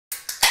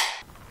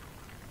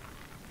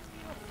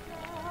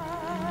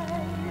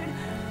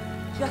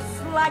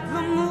like the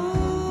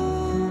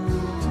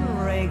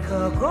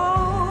Moonraker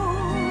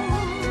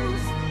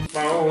goes.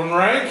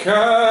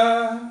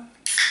 Moonraker!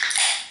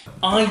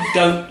 I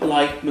don't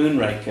like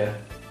Moonraker.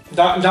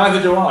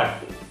 Neither do I.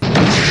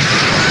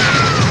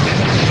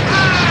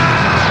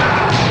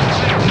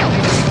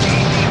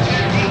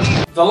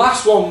 The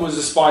last one was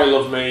A Spy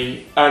Loved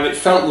Me, and it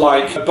felt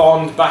like a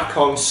Bond back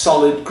on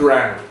solid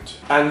ground.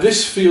 And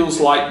this feels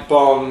like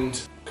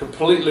Bond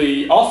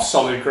completely off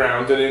solid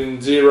ground and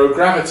in zero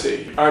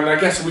gravity. And I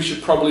guess we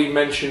should probably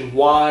mention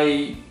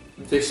why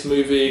this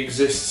movie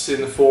exists in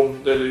the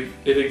form that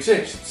it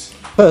exists.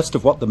 First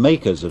of what the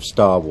makers of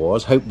Star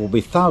Wars hope will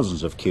be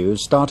thousands of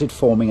queues started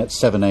forming at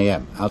 7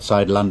 AM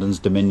outside London's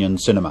Dominion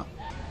Cinema.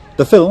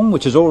 The film,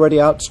 which has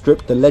already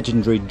outstripped the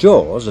legendary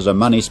Jaws as a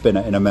money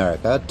spinner in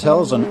America,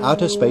 tells an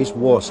outer space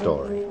war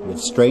story with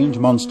strange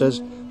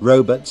monsters,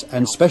 robots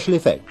and special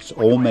effects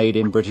all made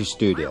in British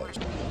studios.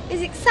 It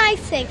was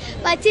exciting,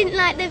 but I didn't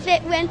like the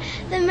bit when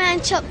the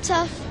man chopped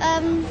off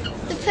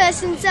the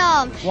person's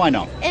arm. Why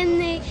not?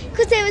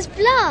 Because there was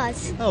blood.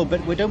 Oh,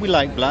 but don't we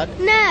like blood?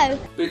 No.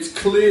 It's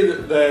clear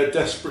that they're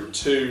desperate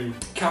to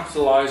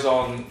capitalise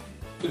on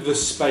the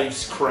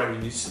space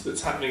craze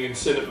that's happening in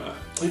cinema.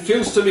 It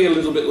feels to me a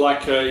little bit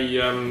like a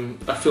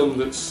film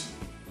that's,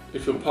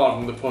 if you'll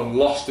pardon the pun,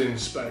 lost in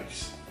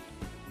space.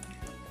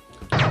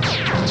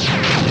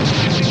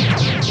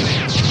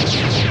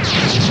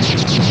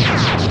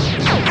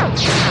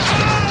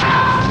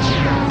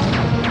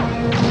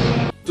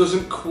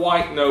 Doesn't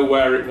quite know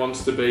where it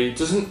wants to be,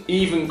 doesn't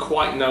even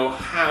quite know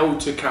how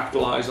to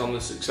capitalise on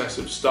the success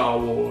of Star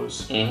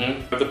Wars.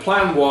 The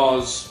plan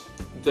was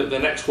that the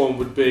next one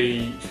would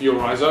be For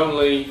Your Eyes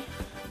Only.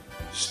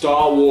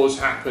 Star Wars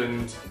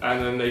happened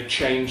and then they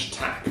changed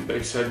tack.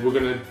 They said, we're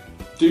going to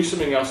do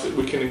something else that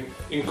we can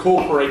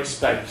incorporate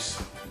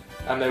space.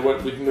 And they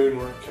went with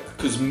Moonraker.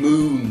 Because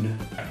Moon.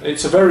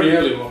 It's a very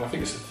early one, I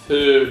think it's the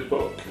third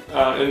book,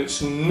 and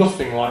it's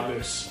nothing like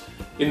this.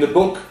 In the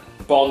book,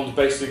 Bond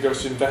basically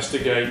goes to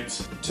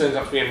investigate, turns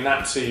out to be a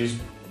Nazi who's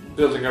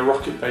building a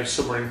rocket base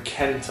somewhere in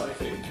Kent, I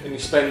think. And he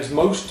spends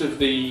most of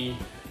the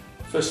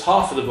first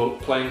half of the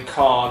book playing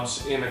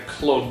cards in a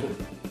club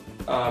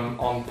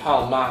on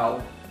Pall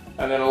Mall,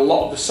 and then a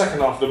lot of the second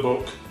half of the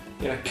book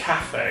in a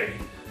cafe,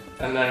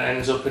 and then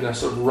ends up in a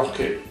sort of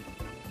rocket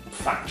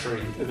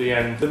factory at the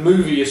end. The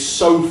movie is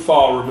so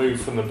far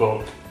removed from the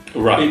book.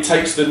 Right. It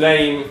takes the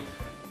name,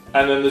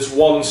 and then there's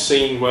one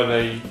scene where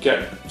they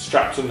get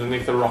strapped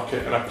underneath the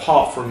rocket, and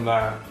apart from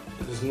that,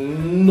 there's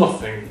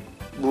nothing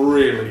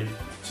really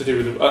to do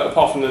with it.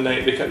 Apart from the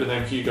name, they kept the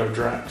name Hugo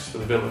Drax for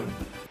the villain.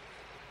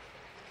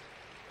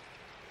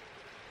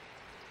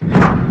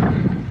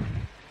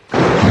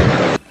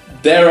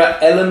 There are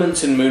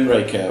elements in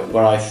Moonraker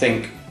where I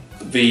think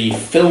the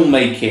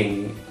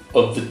filmmaking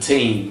of the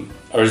team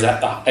is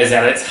at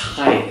its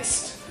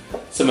highest.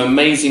 Some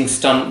amazing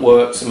stunt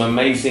work, some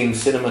amazing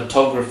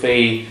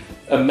cinematography,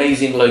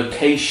 amazing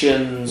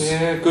locations.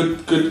 Yeah,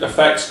 good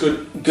effects,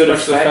 good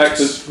special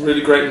effects,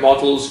 really great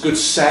models, good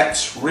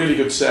sets, really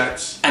good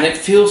sets. And it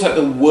feels like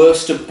the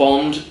worst of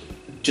Bond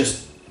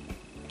just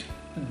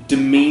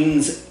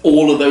demeans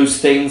all of those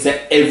things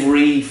at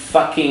every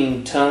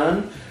fucking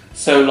turn.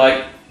 So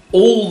like,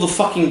 all the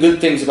fucking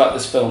good things about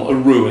this film are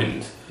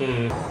ruined.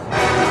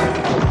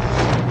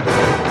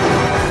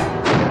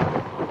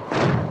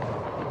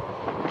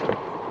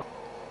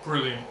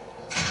 Brilliant.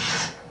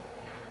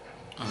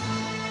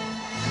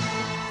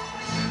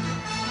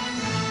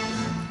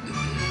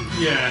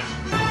 Yeah.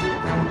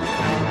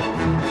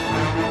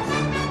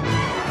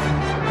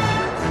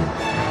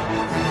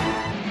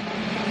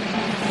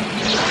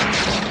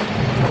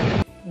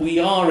 We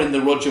are in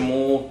the Roger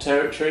Moore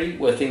territory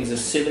where things are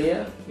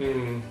sillier,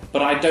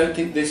 but I don't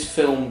think this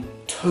film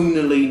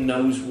tonally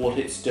knows what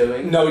it's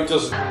doing. No, it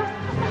doesn't.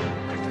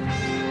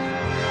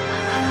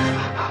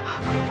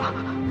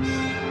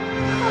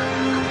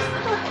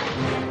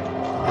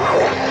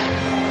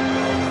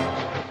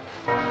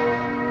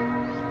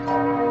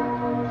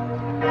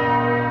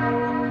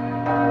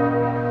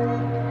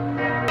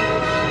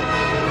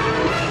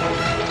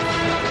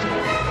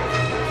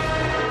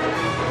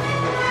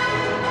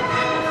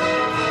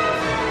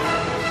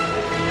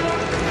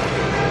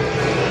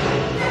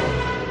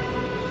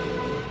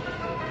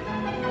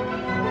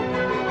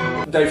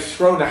 They've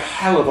thrown a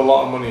hell of a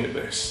lot of money at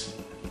this.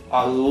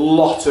 A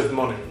lot of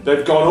money.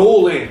 They've gone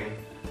all in,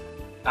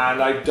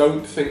 and I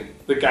don't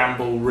think the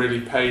gamble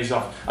really pays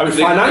off. I mean,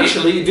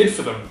 financially it did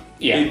for them.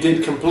 Yeah. It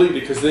did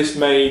completely, because this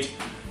made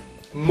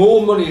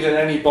more money than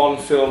any Bond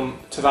film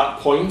to that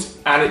point,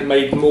 and it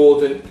made more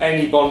than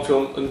any Bond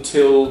film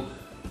until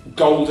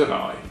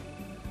GoldenEye.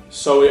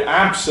 So it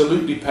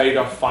absolutely paid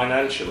off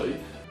financially.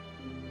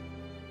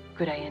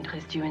 Could I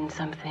interest you in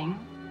something?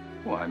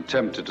 Well, I'm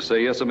tempted to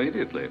say yes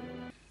immediately.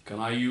 Can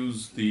I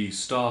use the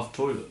staff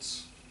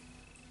toilets?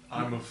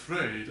 I'm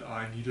afraid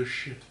I need a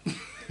shit.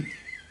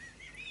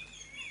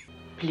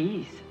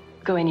 Please,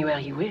 go anywhere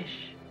you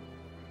wish.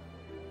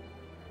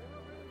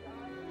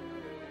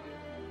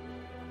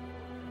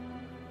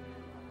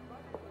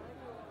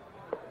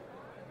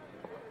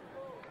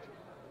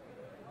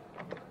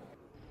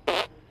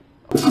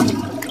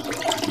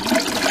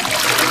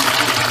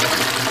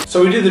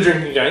 So we did the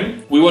drinking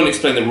game. We won't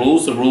explain the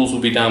rules will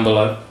be down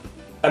below.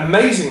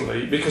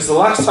 Amazingly, because the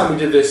last time we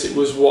did this, it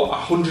was, what,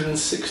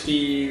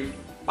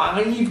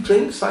 165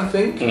 drinks, I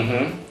think?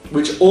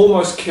 Which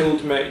almost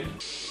killed me.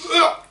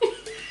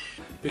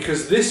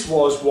 Because this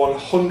was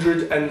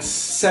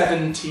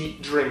 170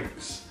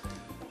 drinks.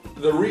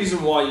 The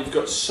reason why you've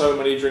got so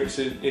many drinks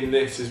in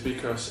this is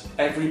because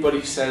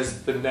everybody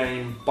says the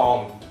name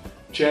Bond.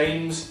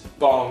 James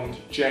Bond,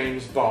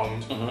 James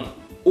Bond.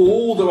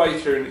 All the way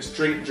through, and it's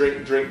drink,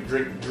 drink, drink,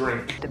 drink,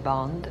 drink. The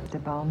Bond, the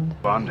Bond.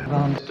 Bond.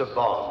 Bond. Mr.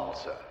 Bond,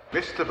 sir.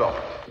 Mr.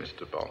 Bond.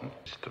 Mr. Bond.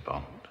 Mr.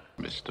 Bond.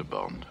 Mr.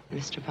 Bond.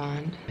 Mr.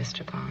 Bond,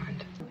 Mr.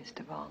 Bond,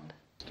 Mr. Bond.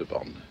 Mr.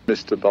 Bond.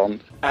 Mr.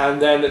 Bond.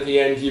 And then at the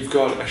end, you've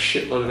got a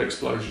shitload of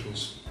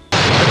explosions.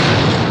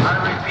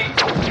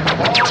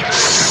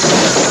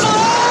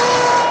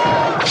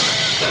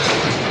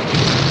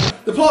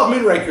 The plot of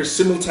Moonraker is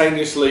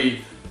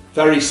simultaneously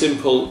very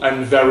simple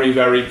and very,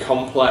 very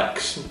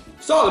complex.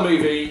 Start of the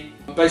movie,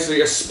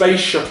 basically a space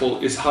shuttle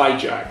is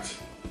hijacked.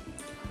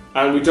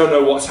 And we don't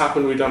know what's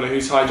happened, we don't know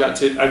who's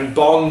hijacked it, and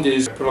Bond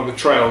is put on the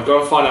trail, go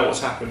and find out what's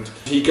happened.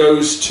 He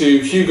goes to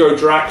Hugo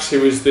Drax,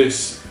 who is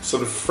this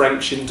sort of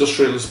French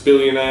industrialist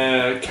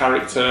billionaire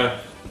character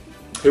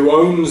who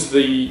owns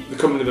the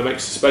company that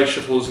makes the space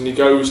shuttles, and he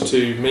goes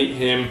to meet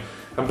him,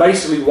 and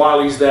basically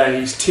while he's there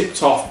he's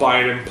tipped off by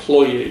an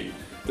employee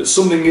that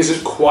something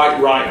isn't quite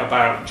right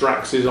about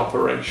Drax's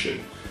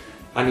operation,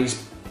 and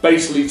he's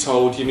basically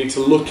told you need to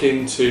look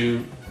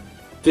into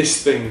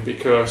this thing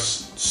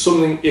because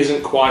something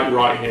isn't quite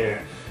right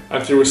here.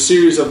 And through a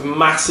series of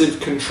massive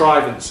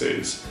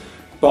contrivances,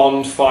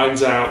 Bond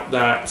finds out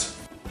that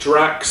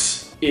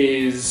Drax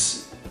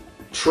is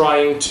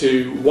trying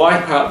to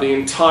wipe out the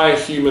entire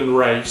human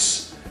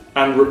race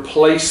and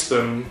replace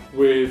them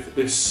with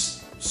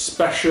this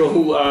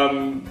special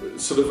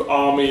sort of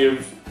army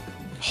of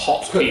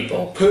Hot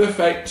people.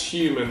 Perfect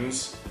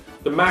humans,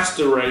 the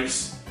master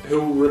race, who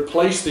will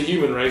replace the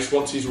human race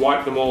once he's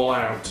wiped them all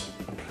out.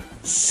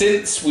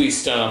 Since we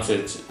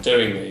started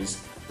doing these,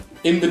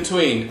 in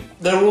between,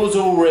 there was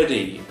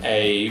already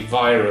a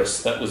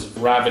virus that was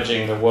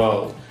ravaging the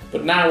world,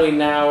 but now we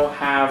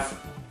have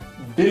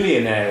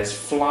billionaires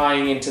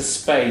flying into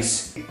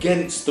space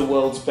against the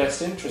world's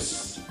best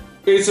interests.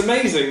 It's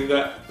amazing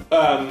that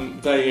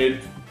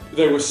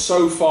they were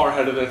so far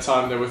ahead of their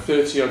time. They were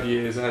 30 odd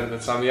years ahead of their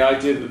time. The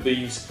idea that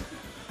these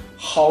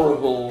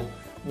horrible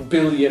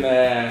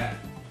billionaire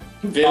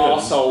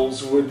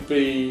arseholes would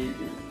be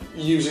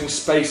using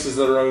space as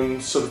their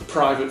own sort of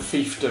private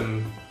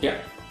fiefdom. Yeah.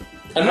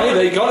 And hey,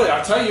 they got it.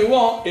 I tell you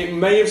what, it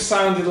may have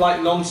sounded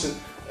like nonsense.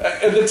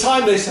 At the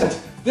time they said,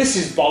 this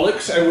is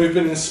bollocks, and we've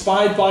been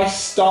inspired by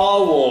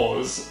Star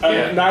Wars.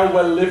 And now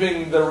we're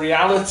living the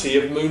reality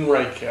of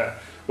Moonraker,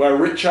 where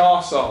rich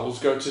arseholes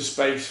go to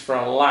space for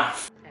a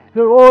laugh.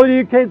 To all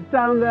you kids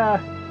down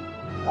there,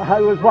 I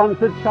was once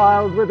a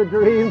child with a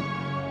dream,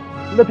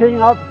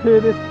 looking up to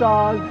the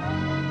stars.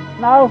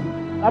 Now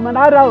I'm an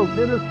adult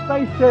in a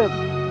spaceship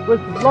with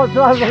lots of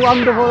other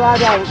wonderful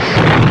adults.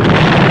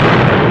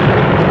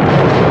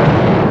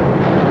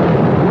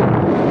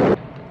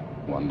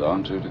 One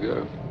down, two to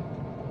go.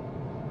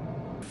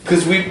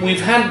 Because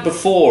we've had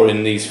before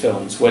in these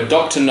films where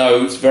Doctor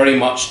No, it's very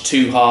much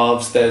two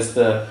halves. There's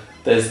the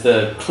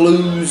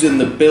clues and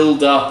the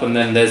build-up, and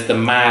then there's the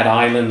Mad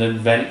Island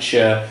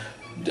adventure.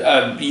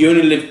 You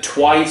Only Live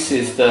Twice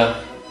is the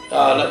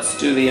let's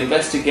do the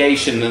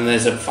investigation, and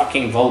there's a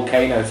fucking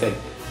volcano thing.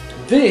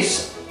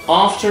 This,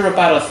 after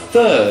about a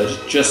third,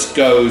 just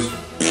goes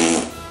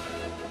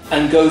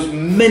and goes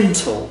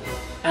mental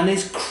and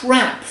is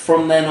crap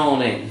from then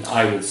on in,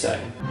 I would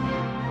say.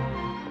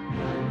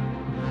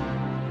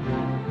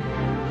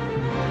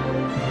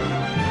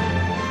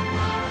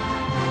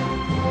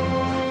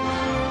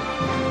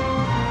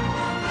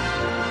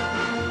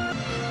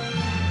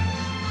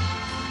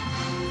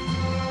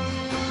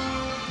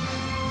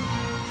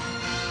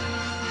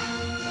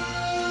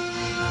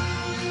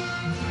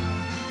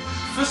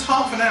 First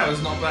half an hour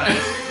is not bad.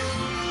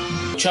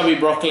 Chubby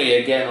Broccoli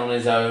again on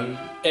his own.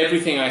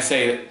 Everything I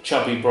say that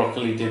Chubby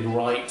Broccoli did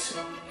right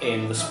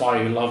in The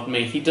Spy Who Loved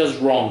Me, he does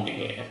wrong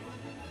here.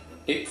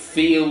 It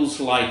feels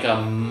like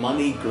a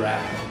money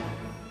grab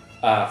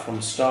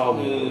from Star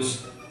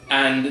Wars.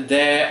 And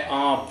there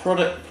are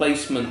product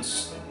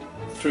placements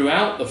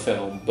throughout the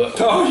film, but...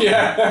 Oh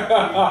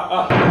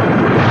yeah!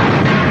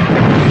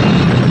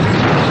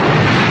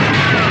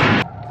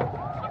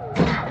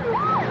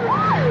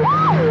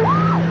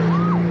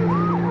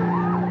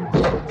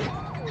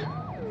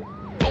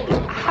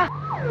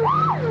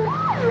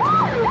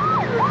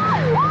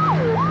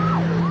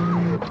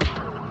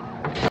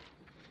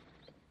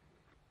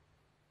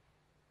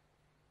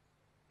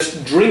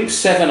 Drink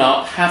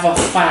 7-Up, have a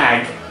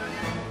fag,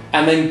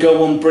 and then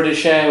go on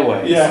British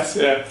Airways. Yes,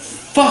 yeah.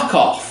 Fuck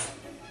off!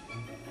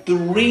 The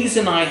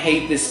reason I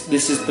hate this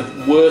is the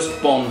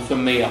worst Bond for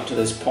me up to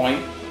this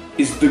point,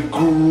 is the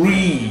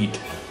greed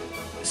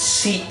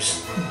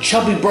seeps.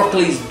 Chubby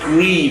Broccoli's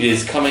greed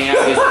is coming out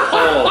of his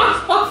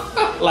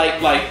pores.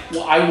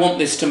 I want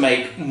this to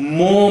make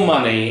more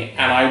money,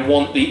 and I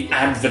want the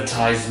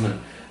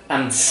advertisement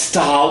and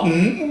style.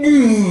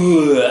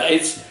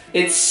 It's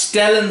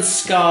Stellan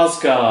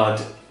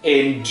Skarsgård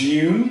in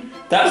Dune.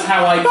 That's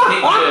how I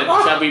pictured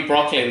Chubby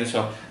Broccoli in this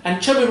film.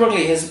 And Chubby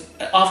Broccoli has,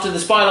 after The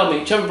Spy Loved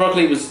Me, Chubby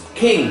Broccoli was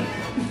king.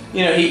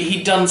 You know,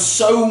 he'd done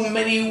so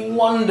many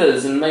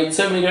wonders and made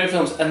so many great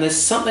films. And there's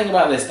something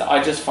about this that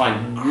I just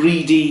find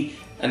greedy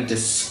and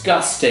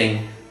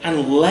disgusting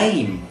and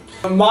lame.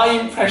 My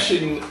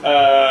impression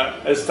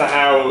as to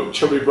how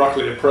Chubby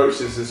Broccoli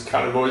approaches has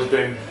kind of always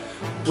been,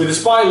 with The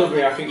Spy Loved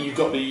Me, I think you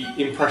got the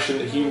impression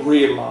that he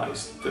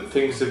realised that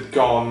things had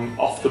gone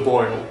off the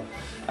boil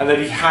and that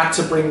he had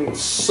to bring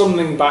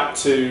something back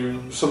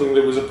to something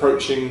that was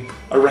approaching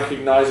a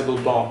recognisable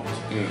Bond.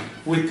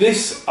 With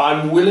this,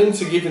 I'm willing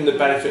to give him the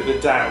benefit of the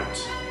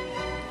doubt,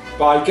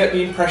 but I get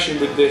the impression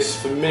with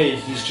this, for me,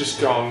 he's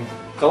just gone,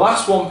 the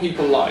last one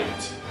people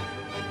liked,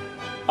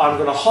 I'm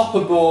going to hop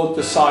aboard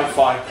the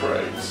sci-fi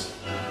craze,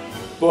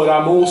 but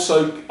I'm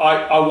also,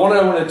 what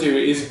I want to do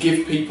is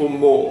give people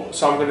more,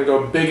 so I'm going to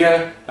go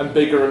bigger and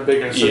bigger and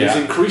bigger. So he's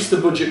increased the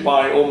budget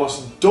by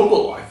almost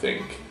double, I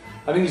think.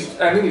 I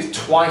think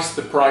it's twice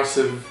the price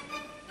of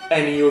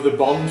any other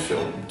Bond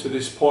film to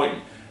this point,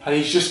 and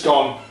he's just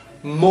gone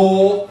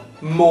more.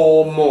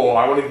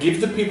 I want to give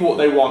the people what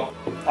they want.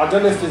 I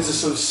don't know if there's a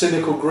sort of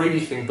cynical, greedy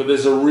thing, but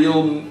there's a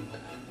real,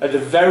 at the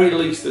very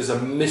least, there's a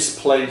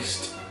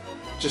misplaced,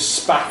 just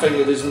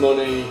spaffing of his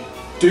money.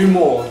 Do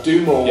more.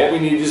 What we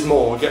need is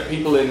more. Get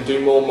people in.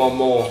 Do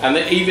more. And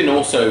then even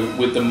also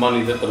with the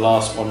money that the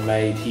last one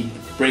made, he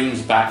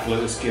brings back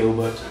Lewis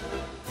Gilbert.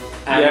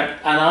 And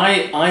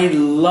I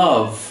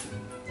love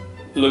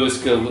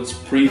Lewis Gilbert's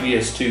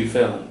previous two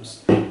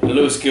films.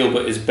 Lewis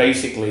Gilbert is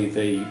basically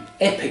the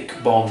epic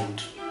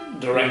Bond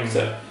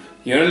director.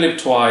 You Only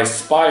Live Twice,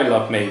 Spy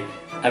Loved Me,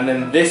 and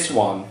then this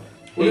one.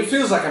 Well, it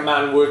feels like a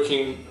man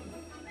working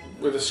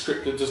with a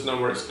script that doesn't know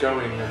where it's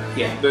going, and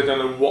they don't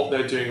know what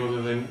they're doing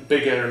other than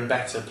bigger and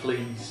better,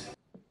 please.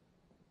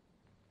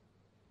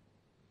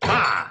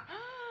 Ah!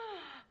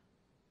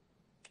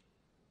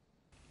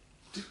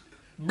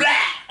 Blah!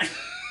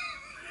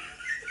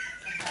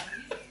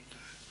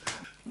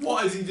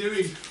 What is he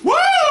doing? Woo!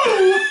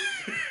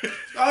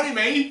 Only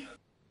me.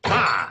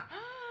 Ah!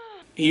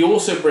 He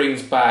also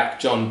brings back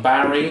John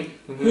Barry,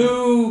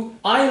 who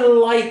I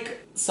like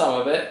some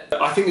of it.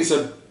 I think it's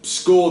a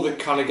score that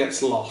kind of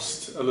gets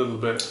lost a little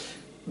bit.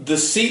 The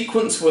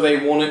sequence where they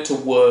want it to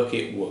work,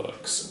 it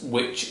works,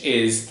 which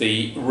is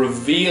the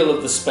reveal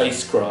of the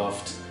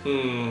spacecraft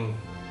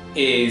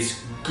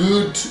is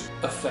good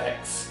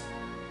effects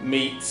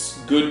meets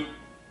good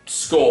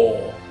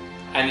score,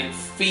 and it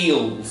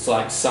feels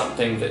like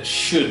something that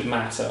should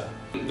matter.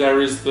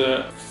 There is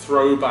the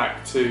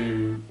throwback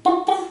to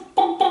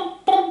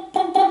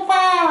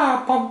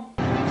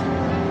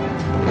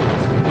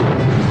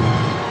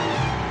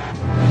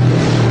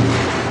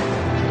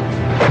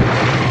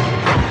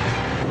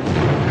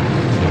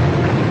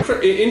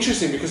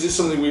interesting because it's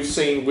something we've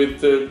seen with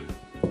the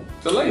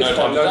latest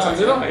Bond, No Time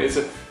to Die. It's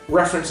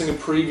referencing a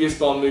previous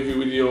Bond movie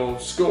with your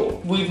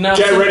score. We've now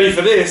get ready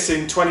for this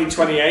in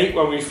 2028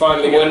 when we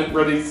finally get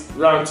ready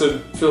round to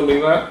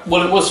filming that.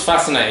 Well, it was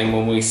fascinating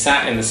when we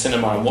sat in the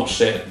cinema and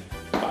watched it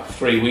about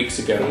 3 weeks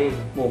ago.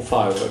 More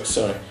fireworks,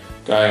 sorry,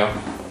 going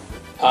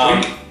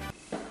on.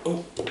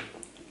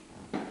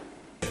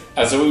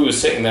 As we were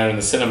sitting there in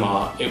the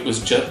cinema, it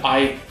was just,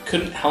 I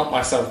couldn't help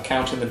myself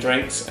counting the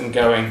drinks and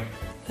going,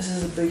 this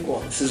is a big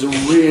one. This is a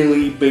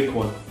really big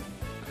one.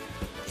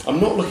 I'm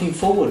not looking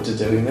forward to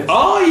doing this.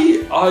 I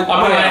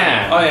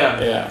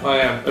am. Yeah. I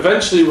am.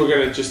 Eventually we're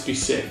going to just be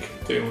sick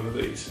doing one of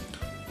these.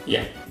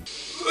 Yeah.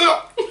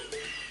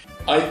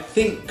 I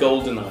think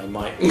GoldenEye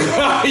might be.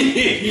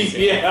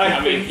 I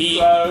mean,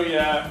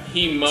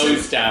 he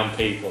mows down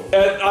people.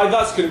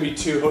 That's going to be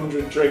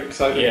 200 drinks,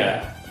 I think.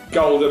 Yeah.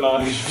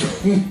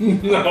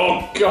 GoldenEye.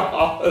 Oh,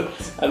 God.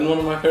 And one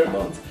of my favourite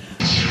ones.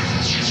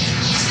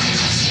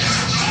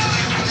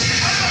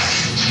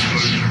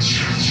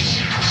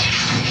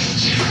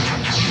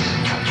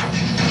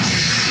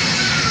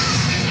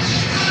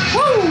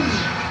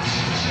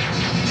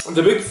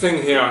 The big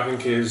thing here, I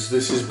think, is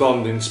this is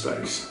Bond in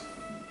space.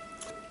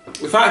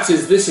 The fact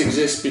is, this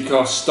exists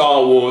because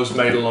Star Wars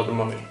made a lot of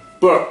money.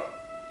 But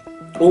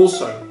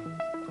also,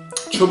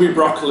 Chubby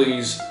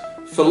Broccoli's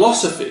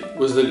philosophy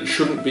was that it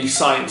shouldn't be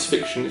science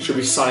fiction, it should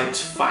be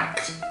science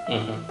fact.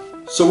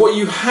 So what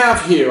you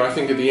have here, I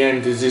think, at the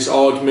end is this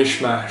odd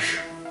mishmash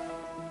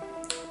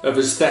of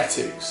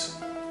aesthetics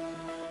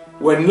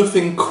where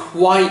nothing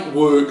quite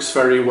works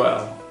very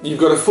well. You've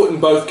got a foot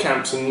in both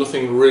camps and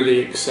nothing really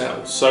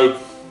excels. So,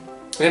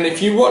 and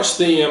if you watch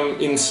the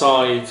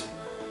Inside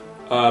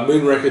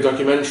Moonraker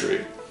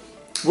documentary,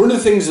 one of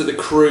the things that the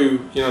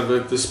crew, you know,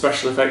 the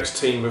special effects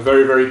team are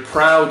very, very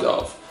proud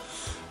of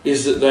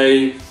is that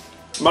they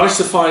managed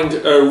to find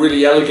a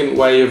really elegant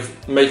way of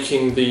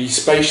making the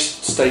space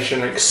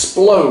station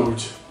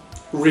explode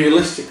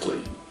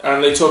realistically.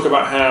 And they talk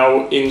about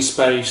how in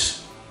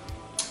space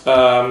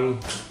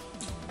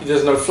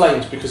there's no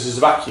flames because there's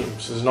a vacuum,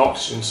 so there's no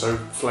oxygen, so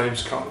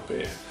flames can't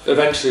appear.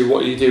 Eventually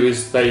what you do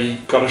is they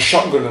got a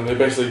shotgun and they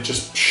basically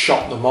just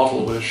shot the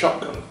model with a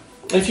shotgun.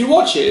 And if you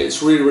watch it,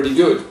 it's really, really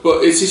good,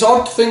 but it's this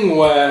odd thing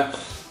where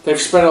they've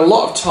spent a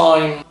lot of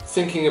time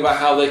thinking about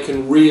how they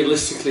can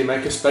realistically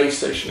make a space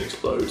station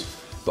explode,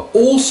 but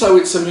also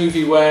it's a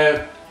movie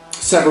where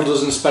several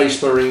dozen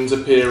space marines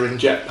appear in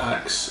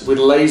jetpacks with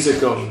laser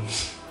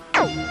guns.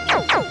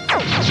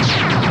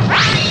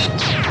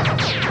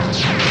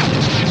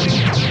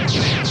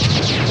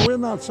 We're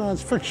not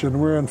science fiction,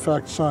 we're in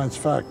fact science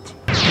fact.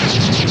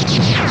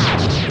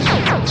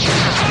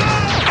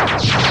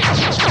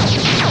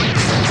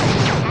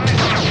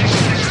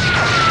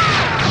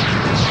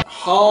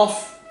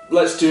 Half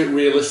let's do it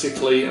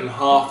realistically and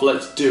half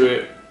let's do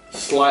it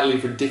slightly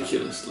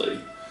ridiculously.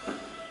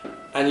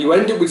 And you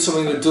end up with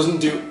something that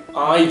doesn't do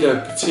either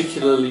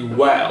particularly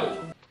well.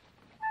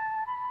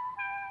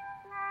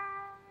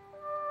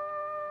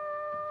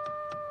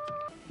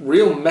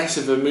 Real mess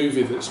of a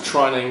movie that's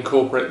trying to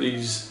incorporate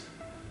these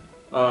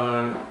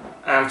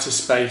outer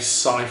space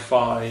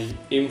sci-fi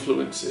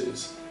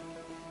influences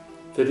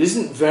that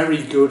isn't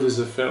very good as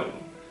a film,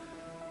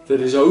 that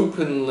is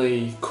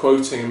openly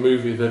quoting a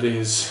movie that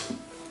is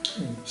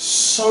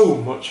so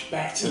much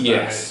better than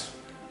it.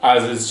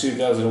 As is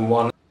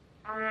 2001.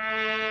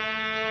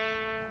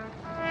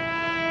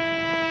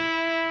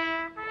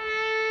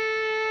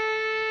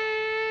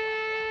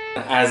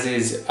 As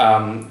is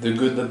The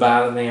Good, the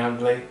Bad and the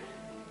Ugly.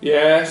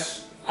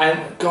 Yes.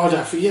 And God,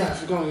 I forgot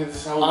to get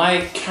this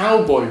whole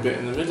cowboy bit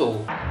in the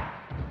middle.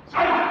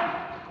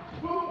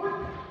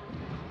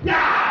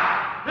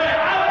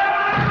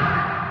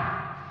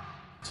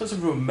 So it's a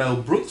real Mel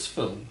Brooks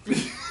film.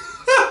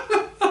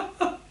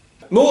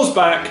 Moore's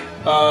back.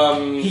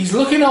 He's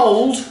looking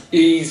old.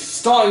 He's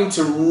starting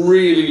to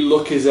really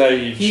look his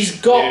age.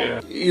 He's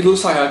got... He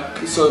looks like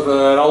a sort of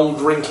an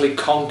old wrinkly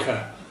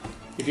conker.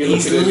 If you look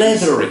He's at him,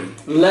 leathery.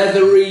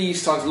 Leathery.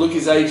 He's starting to look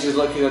his age. He's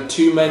looking at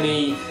too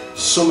many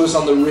summers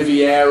on the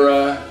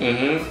Riviera.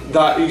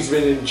 That he's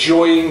been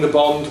enjoying the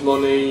Bond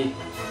money.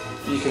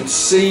 You can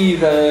see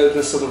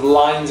the sort of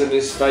lines in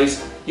his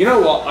face. You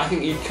know what? I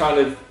think he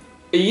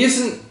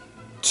isn't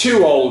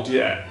too old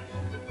yet.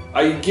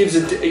 He gives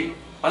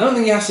I don't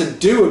think he has to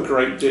do a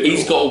great deal.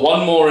 He's got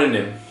one more in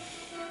him.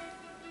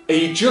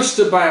 He just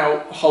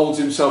about holds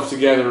himself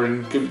together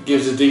and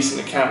gives a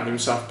decent account of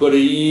himself, but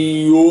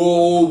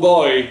oh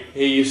boy,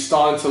 he is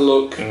starting to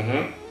look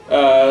at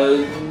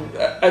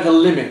the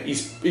limit.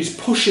 He's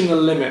pushing the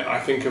limit, I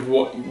think, of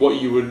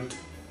what you would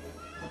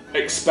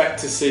expect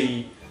to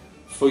see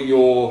for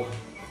your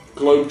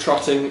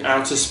globe-trotting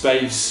outer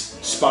space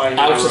spy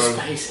hero. Outer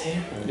space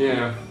hero.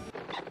 Yeah.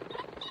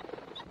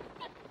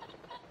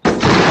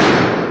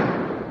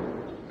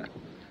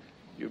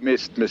 You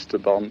missed,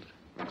 Mr. Bond.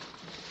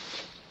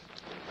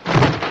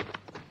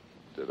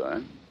 Did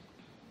I?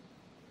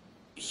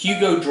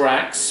 Hugo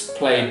Drax,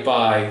 played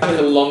by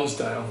Michael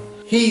Lonsdale.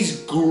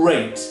 He's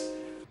great.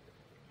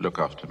 Look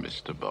after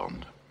Mr.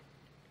 Bond.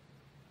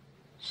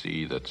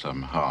 See that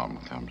some harm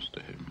comes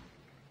to him.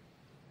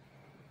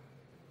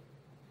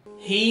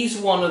 He's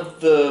one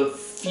of the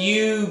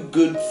few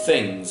good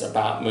things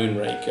about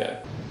Moonraker.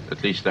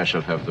 At least I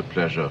shall have the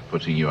pleasure of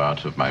putting you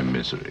out of my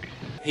misery.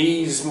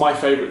 He's my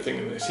favourite thing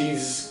in this.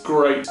 He's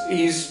great.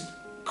 He's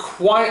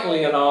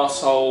quietly an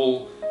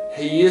arsehole.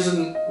 He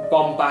isn't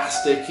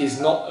bombastic. He's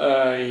not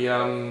a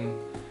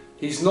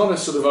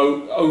sort of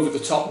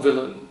over-the-top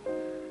villain.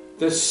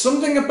 There's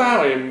something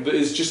about him that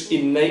is just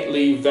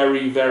innately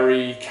very,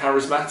 very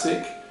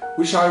charismatic,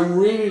 which I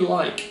really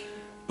like.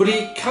 But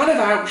he kind of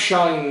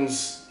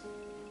outshines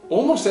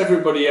almost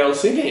everybody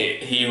else in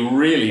it. He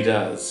really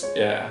does,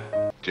 yeah.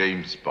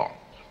 James Bond.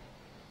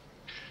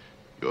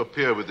 You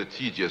appear with the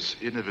tedious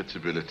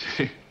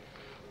inevitability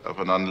of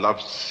an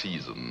unloved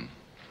season.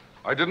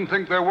 I didn't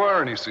think there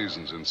were any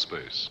seasons in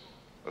space.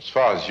 As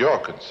far as you're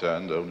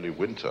concerned, only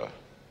winter.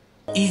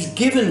 He's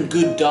given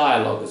good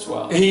dialogue as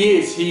well. He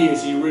is, he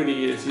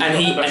really is. And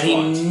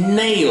he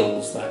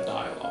nails that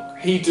dialogue.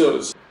 He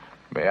does.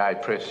 May I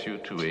press you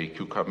to a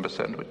cucumber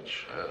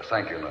sandwich?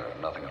 Thank you, no,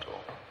 nothing at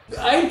all.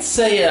 I'd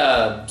say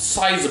a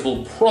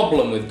sizable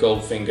problem with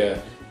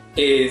Goldfinger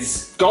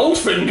is...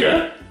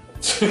 Goldfinger?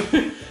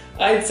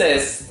 I'd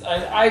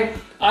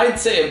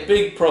say a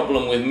big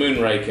problem with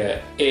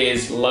Moonraker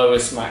is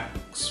Lois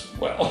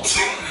Maxwell.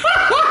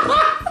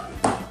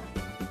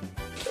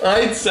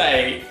 I'd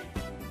say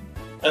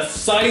a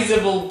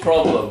sizable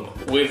problem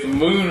with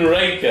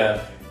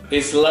Moonraker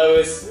is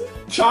Lois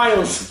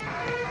Childs.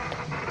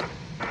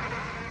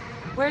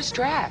 Where's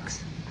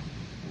Drax?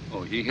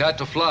 Oh, he had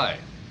to fly.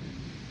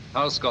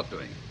 How's Scott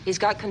doing? He's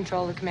got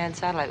control of the command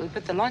satellite. We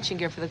put the launching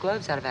gear for the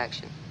globes out of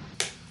action.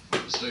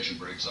 The station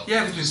breaks up.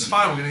 Yeah, everything's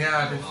fine. We're going to get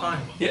out of it fine.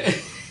 Yeah.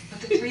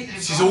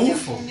 She's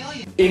awful.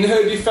 In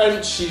her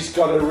defence, she's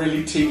got a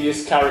really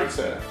tedious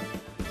character,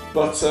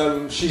 but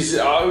she's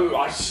a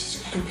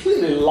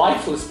completely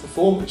lifeless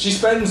performance. She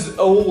spends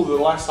all the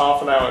last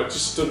half an hour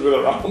just stood with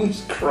her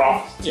arms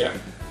crossed, yeah,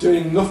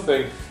 doing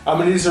nothing. I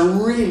mean, it's a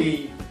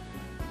really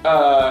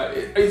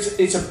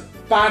It's a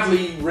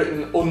badly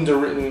written,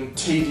 underwritten,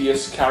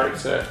 tedious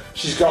character.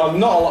 She's got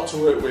not a lot to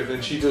work with,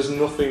 and she does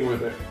nothing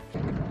with it.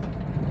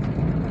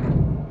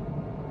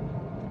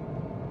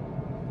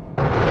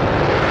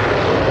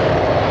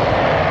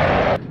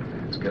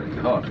 It's getting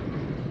hot.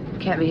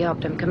 Can't be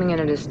helped. I'm coming in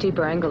at a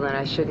steeper angle than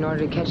I should in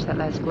order to catch that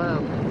last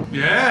glow.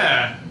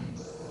 Yeah.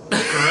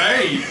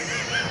 Great.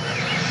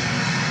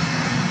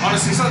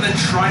 Honestly, it's like they're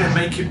trying to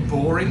make it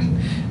boring.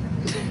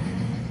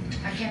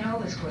 I can't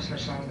hold this course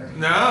much longer.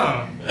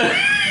 No.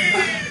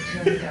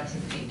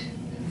 200,000 feet.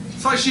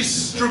 It's like she's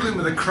struggling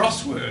with a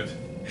crossword.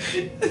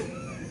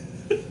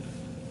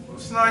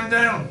 What's 9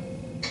 down?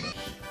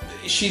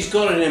 She's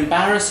got an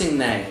embarrassing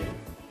name.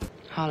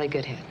 Holly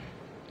Goodhead.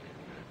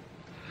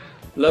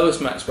 Lois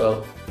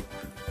Maxwell.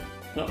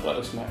 Not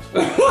Lois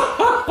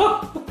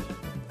Maxwell.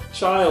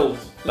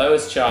 Childs.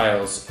 Lois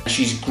Childs.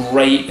 She's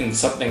great in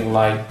something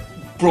like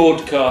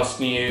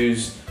broadcast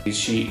news.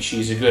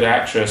 She's a good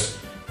actress.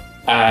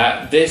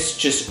 This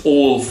just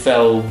all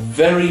fell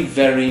very,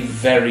 very,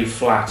 very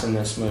flat in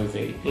this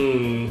movie.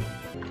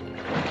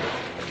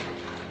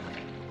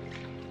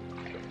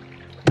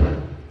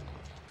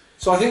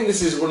 So I think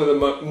this is one of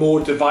the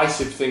more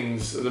divisive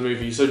things of the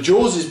movie. So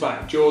Jaws is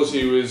back. Jaws,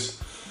 who is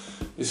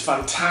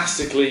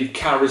fantastically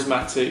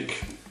charismatic,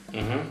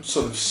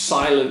 sort of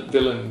silent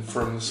villain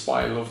from The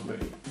Spy Who Loved Me.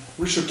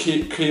 Richard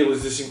Kiel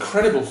is this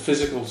incredible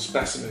physical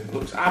specimen.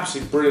 Looks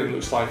absolutely brilliant.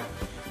 Looks like,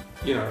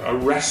 you know, a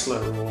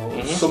wrestler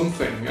or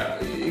something.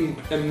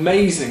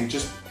 Amazing,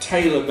 just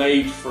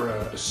tailor-made for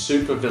a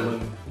super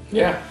villain.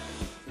 Yeah.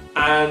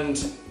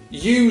 And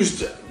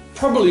used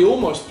probably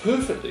almost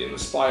perfectly in The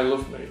Spy Who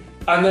Loved Me.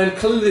 And then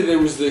clearly there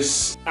was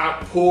this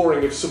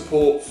outpouring of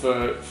support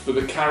for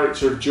the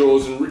character of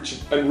Jaws and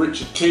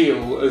Richard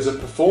Kiel as a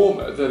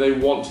performer, that they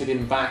wanted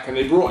him back, and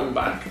they brought him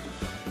back.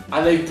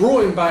 And they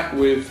brought him back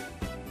with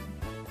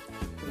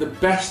the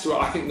best,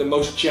 I think the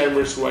most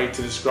generous way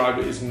to describe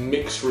it is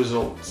mixed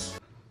results.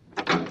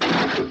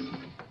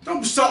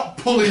 Don't stop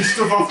pulling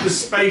stuff off the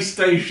space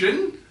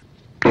station!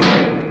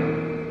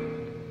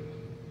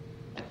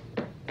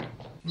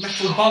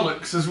 Metal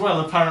bollocks as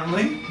well,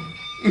 apparently.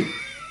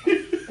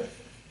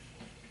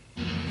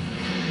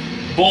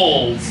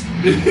 Balls.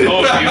 Oh, you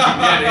can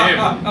get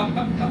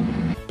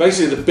him.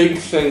 Basically, the big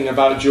thing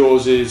about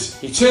Jaws is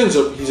he turns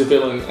up, he's a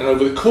villain, and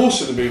over the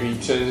course of the movie,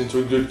 he turns into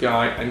a good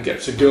guy and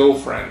gets a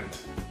girlfriend.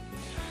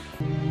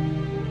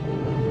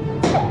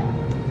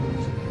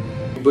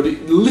 But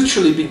it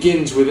literally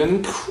begins with an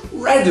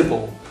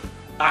incredible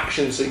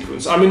action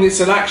sequence. I mean,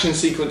 it's an action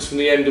sequence from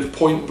the end of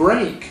Point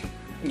Break.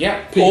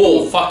 Yeah,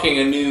 all fucking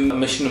a new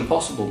Mission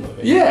Impossible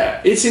movie.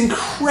 Yeah, it's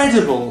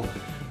incredible.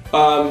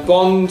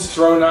 Bond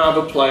thrown out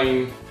of a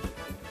plane,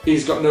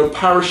 he's got no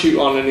parachute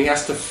on, and he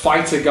has to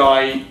fight a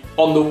guy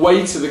on the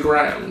way to the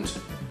ground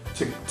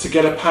to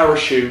get a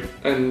parachute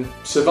and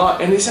survive,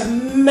 and it's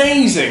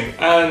amazing.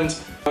 And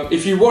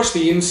if you watch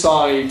the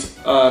Inside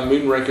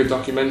Moonraker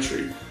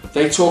documentary,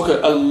 they talk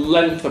at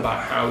length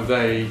about how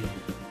they,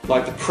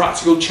 like the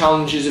practical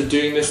challenges of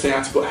doing this. They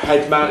had to put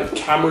head-mounted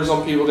cameras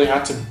on people, they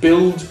had to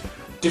build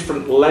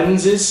different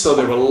lenses so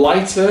they were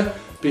lighter,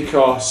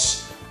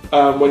 because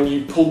when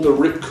you pulled the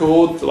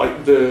ripcord,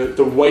 like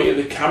the weight of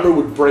the camera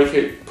would break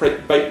the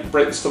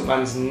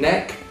stuntman's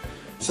neck.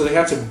 So they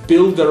had to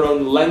build their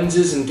own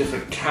lenses and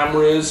different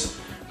cameras,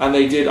 and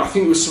they did, I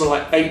think it was something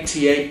like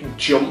 88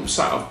 jumps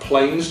out of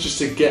planes just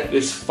to get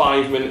this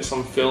 5 minutes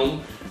on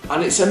film.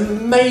 And it's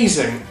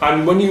amazing,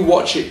 and when you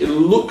watch it, it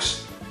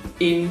looks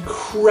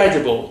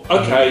incredible.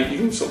 Okay, you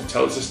can sort of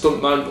tell it's a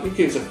stuntman, but it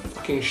gives a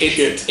fucking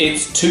shit.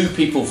 It's two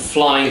people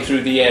flying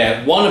through the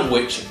air, one of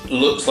which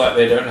looks like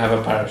they don't have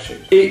a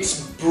parachute. It's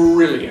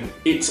brilliant,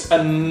 it's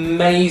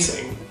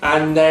amazing.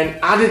 And then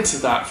added to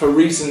that, for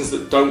reasons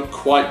that don't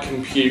quite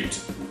compute,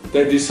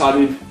 they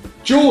decided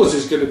Jaws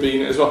is going to be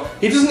in it as well.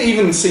 He doesn't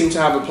even seem to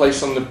have a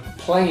place on the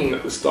plane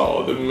at the start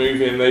of the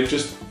movie, and they've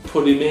just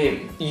put him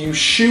in. You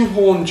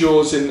shoehorn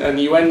Jaws in and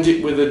you end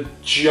it with a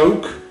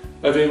joke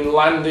of him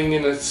landing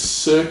in a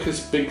circus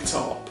big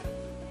top.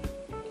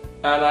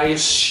 And I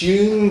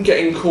assume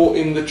getting caught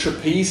in the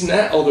trapeze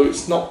net, although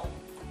it's not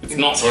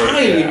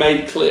entirely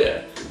made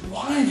clear.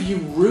 Why have you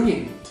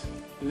ruined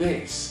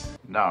this?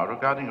 Now,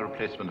 regarding a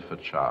replacement for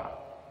Cha,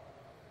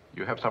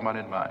 you have someone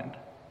in mind?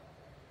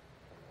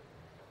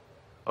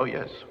 Oh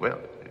yes, well,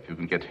 if you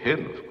can get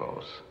him, of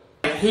course.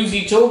 Who's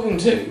he talking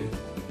to?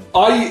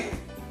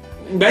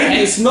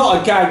 Maybe it's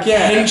not a gag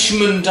yet.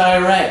 Henchman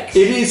Direct.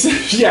 It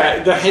is,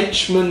 yeah, the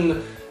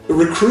Henchman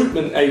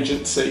recruitment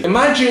agency.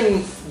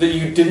 Imagine that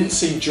you didn't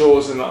see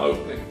Jaws in that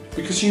opening,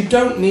 because you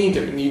don't need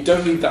him, and you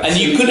don't need that. And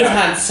you could have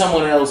had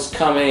someone else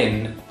come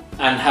in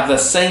and have the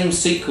same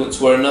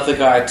sequence where another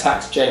guy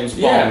attacks James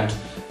Bond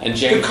and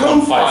James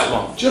Bond fights him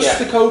off. Just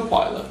the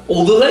co-pilot.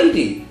 Or the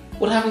lady.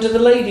 What happened to the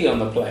lady on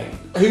the plane?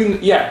 Who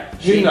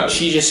knows?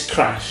 She just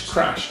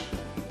crashed.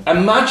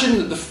 Imagine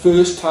that the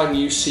first time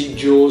you see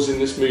Jaws in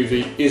this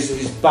movie is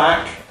his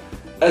back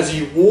as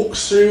he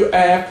walks through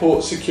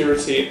airport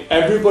security and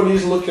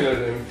everybody's looking at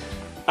him,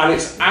 and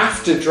it's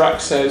after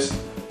Drax says,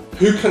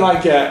 who can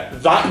I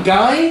get? That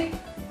guy?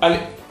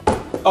 And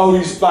oh,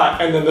 he's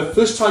back. And then the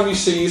first time you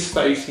see his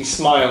face, he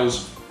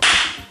smiles.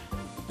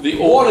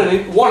 What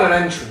an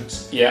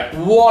entrance. Yeah.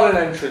 What an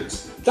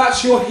entrance.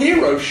 That's your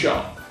hero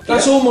shot.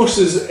 That's almost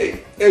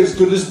as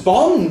good as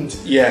Bond.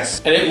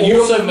 Yes. And it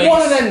also makes...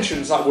 What an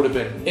entrance that would have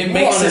been. It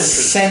makes a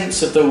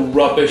sense of the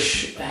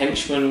rubbish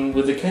henchman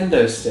with the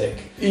kendo stick.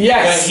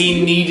 Yes. Where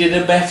he needed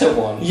a better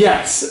one.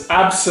 Yes,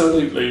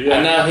 absolutely. Yeah.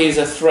 And now he's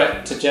a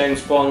threat to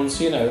James Bond's,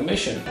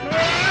 mission.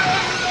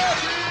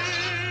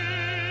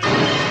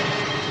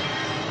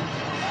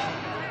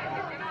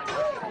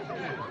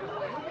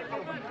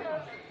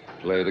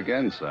 Play it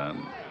again,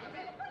 son.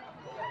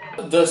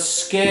 The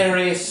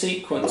scariest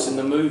sequence in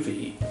the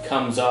movie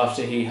comes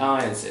after he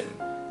hires him,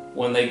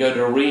 when they go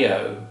to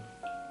Rio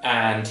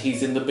and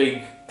he's in the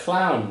big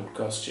clown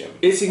costume.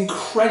 It's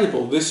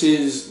incredible. This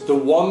is the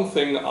one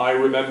thing I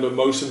remember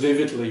most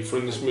vividly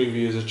from this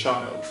movie as a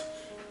child,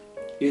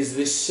 is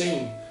this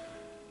scene.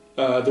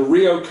 The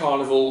Rio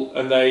Carnival,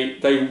 and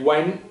they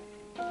went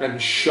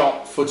and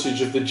shot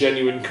footage of the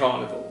genuine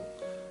carnival,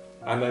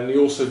 and then they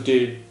also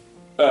did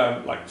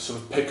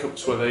sort of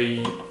pickups where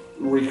they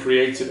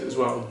recreated it as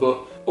well. But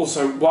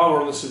also, while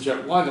we're on the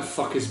subject, why the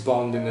fuck is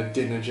Bond in a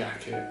dinner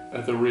jacket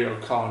at the Rio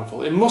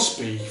Carnival? It must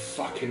be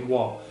fucking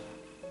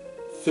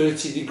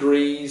 30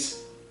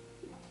 degrees,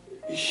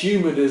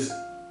 humid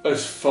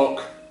as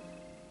fuck,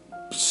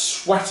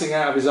 sweating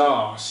out of his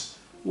arse.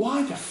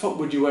 Why the fuck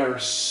would you wear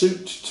a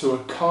suit to a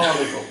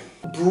carnival?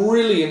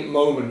 Brilliant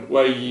moment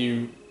where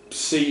you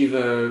see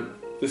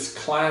this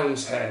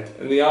clown's head,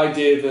 and the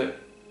idea that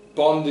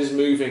Bond is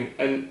moving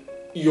and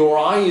your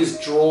eye is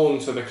drawn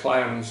to the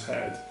clown's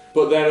head,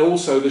 but then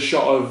also the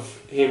shot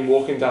of him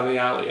walking down the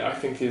alley, I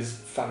think, is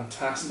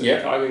fantastic.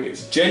 Yeah. I think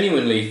it's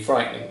genuinely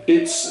frightening.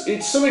 It's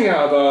something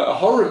out of a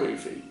horror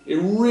movie. It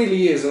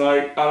really is, and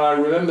I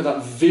remember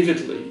that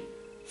vividly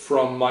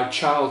from my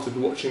childhood,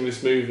 watching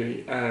this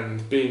movie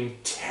and being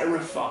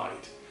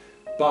terrified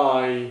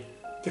by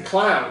the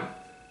clown.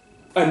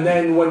 And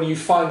then when you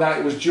find out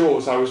it was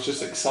Jaws, I was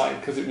just excited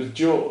because it was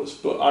Jaws.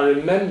 But I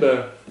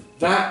remember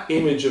that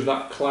image of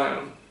that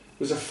clown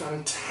was a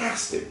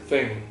fantastic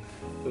thing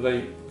that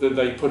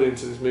they put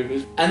into this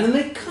movie. And then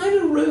they kind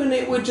of ruin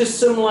it with just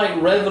some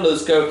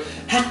revelers go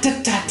ha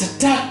ta ta ta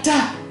ta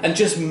ta and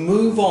just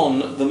move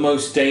on the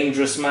most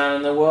dangerous man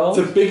in the world.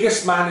 The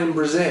biggest man in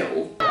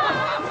Brazil.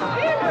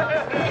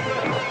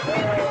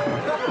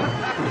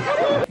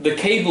 The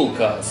cable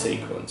car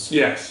sequence.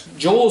 Yes.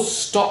 Jaws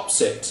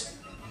stops it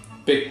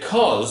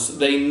because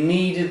they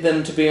needed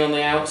them to be on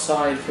the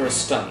outside for a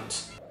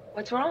stunt.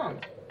 What's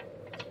wrong?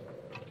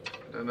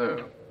 I don't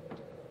know.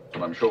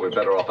 But I'm sure we're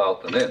better off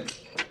out than in.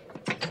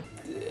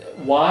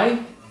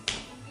 Why?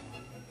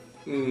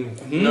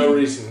 No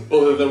reason,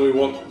 other than we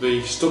want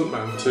the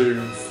stuntman to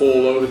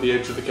fall over the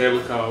edge of the cable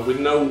car with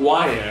no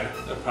wire,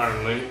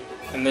 apparently.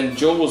 And then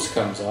Jaws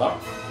comes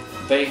up.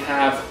 They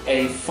have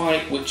a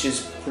fight which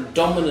is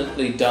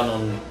predominantly done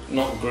on,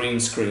 not green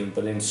screen,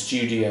 but in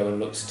studio and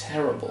looks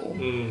terrible.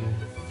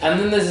 And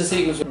then there's a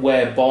sequence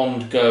where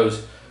Bond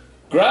goes,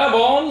 grab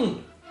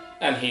on!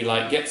 And he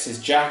gets his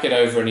jacket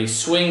over and he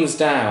swings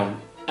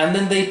down. And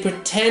then they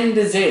pretend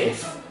as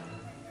if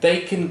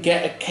they can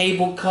get a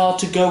cable car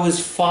to go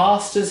as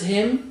fast as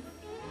him.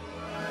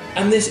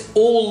 And this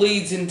all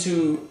leads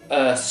into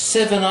a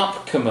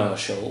 7-Up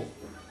commercial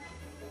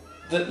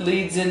that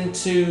leads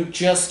into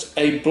just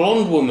a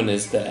blonde woman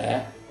is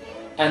there,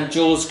 and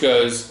Jaws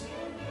goes,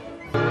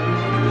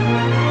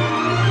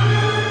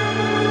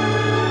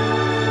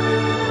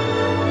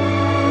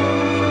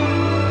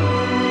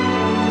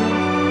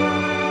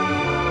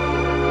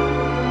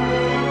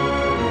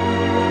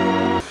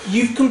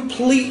 you've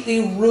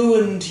completely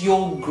ruined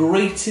your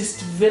greatest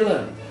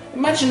villain.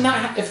 Imagine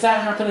that if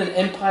that happened in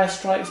Empire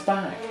Strikes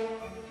Back.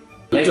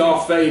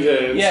 Darth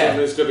Vader and Yeah.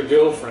 somebody's got a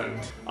girlfriend.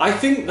 I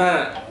think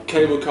that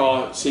cable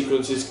car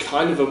sequence is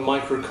kind of a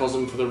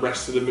microcosm for the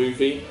rest of the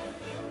movie,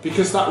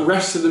 because that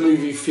rest of the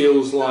movie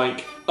feels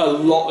like a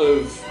lot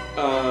of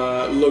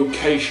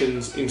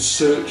locations in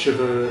search of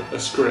a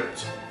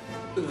script.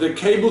 The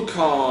cable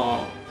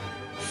car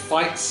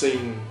fight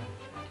scene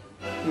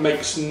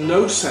makes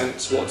no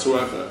sense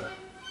whatsoever.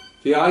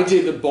 The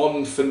idea that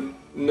Bond, for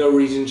no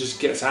reason, just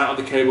gets out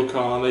of the cable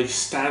car and they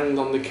stand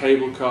on the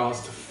cable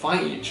cars to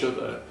fight each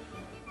other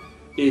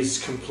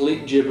is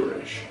complete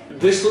gibberish.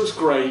 This looks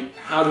great.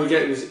 How do we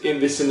get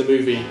this in the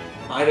movie?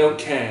 I don't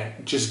care.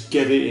 Just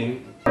get it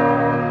in.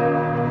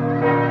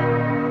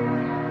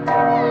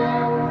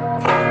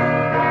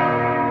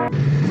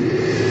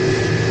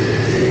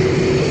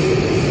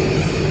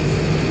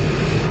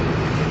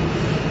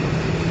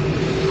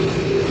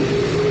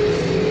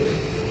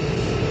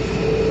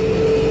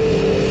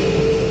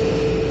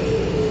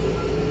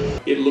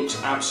 It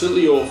looks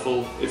absolutely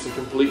awful. It's a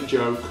complete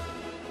joke.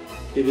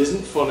 It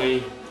isn't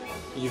funny.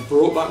 You've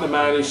brought back the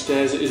man who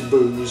stares at his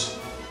booze.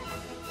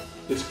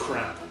 It's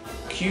crap.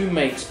 Q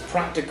makes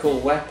practical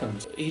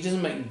weapons. He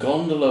doesn't make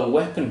gondola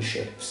weapon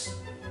ships.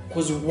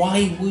 Because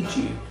why would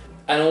you?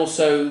 And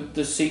also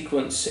the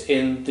sequence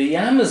in the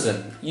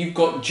Amazon. You've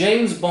got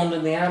James Bond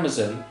in the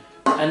Amazon,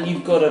 and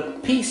you've got a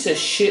piece of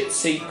shit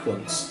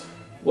sequence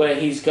where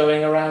he's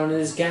going around in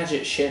his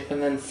gadget ship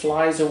and then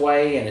flies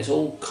away, and it's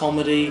all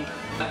comedy.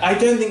 I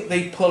don't think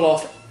they pull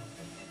off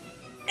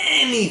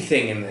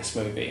anything in this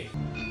movie.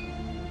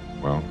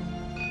 Well,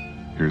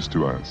 here's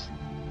to us.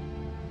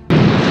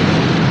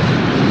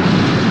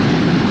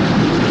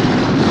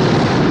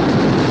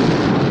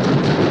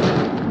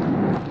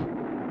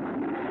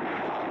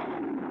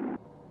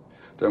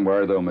 Don't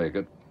worry, they'll make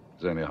it.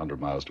 It's only 100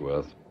 miles to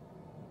Earth.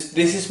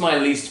 This is my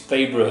least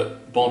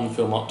favourite Bond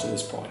film up to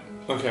this point.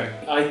 Okay.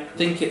 I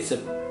think it's a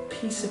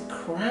piece of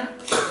crap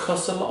that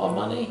costs a lot of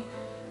money.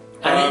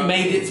 And it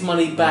made its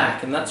money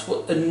back, and that's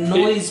what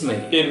annoys me.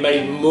 It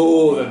made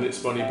more than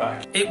its money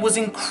back. It was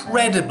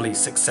incredibly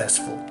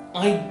successful.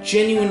 I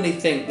genuinely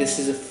think this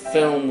is a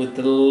film with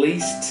the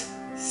least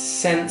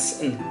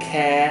sense and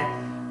care,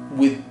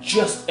 with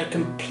just a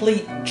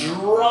complete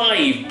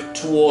drive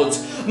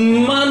towards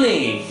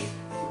money.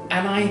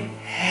 And I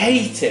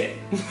hate it.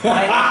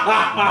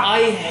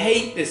 I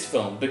hate this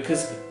film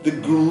because the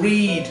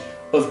greed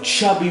of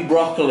chubby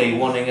broccoli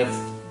wanting a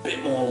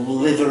bit more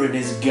liver in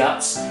his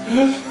guts.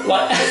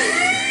 Like,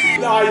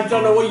 I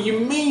don't know what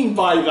you mean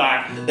by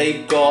that.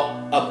 They've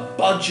got a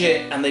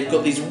budget and they've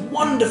got these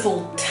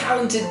wonderful,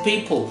 talented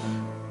people.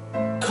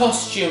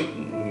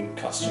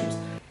 Costumes.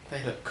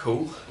 They look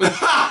cool.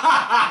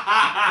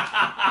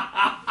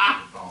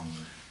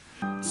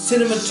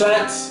 Cinema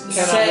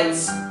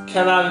sets.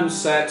 Ken Adams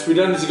sets. We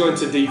don't need to go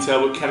into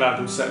detail, but Ken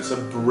Adams sets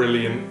are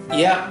brilliant.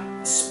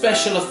 Yeah,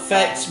 special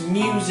effects,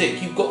 music.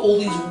 You've got all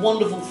these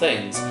wonderful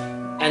things,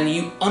 and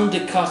you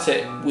undercut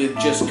it with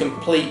just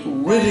complete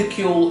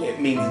ridicule. It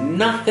means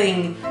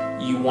nothing.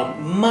 You want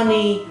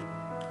money.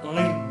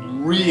 I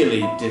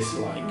really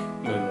dislike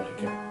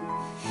Moonraker,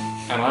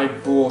 and I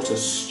bought a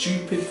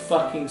stupid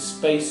fucking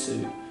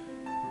spacesuit.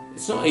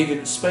 It's not even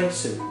a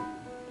spacesuit.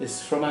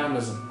 It's from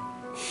Amazon.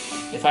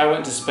 If I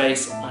went to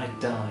space, I'd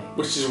die.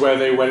 Which is where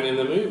they went in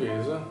the movie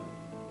as well.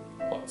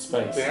 What,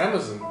 space? The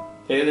Amazon.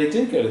 They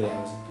did go to the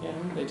Amazon. Yeah,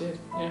 they did.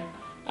 Yeah.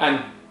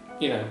 And,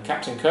 you know,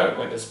 Captain Kirk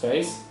went to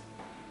space.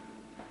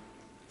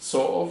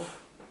 Sort of.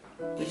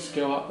 They just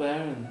go up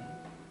there and...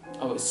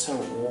 Oh, it's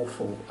so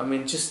awful. I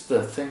mean, just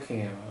the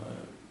thinking about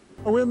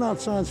it. We're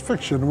not science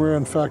fiction, we're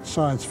in fact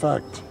science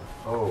fact.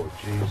 Oh,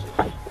 Jesus.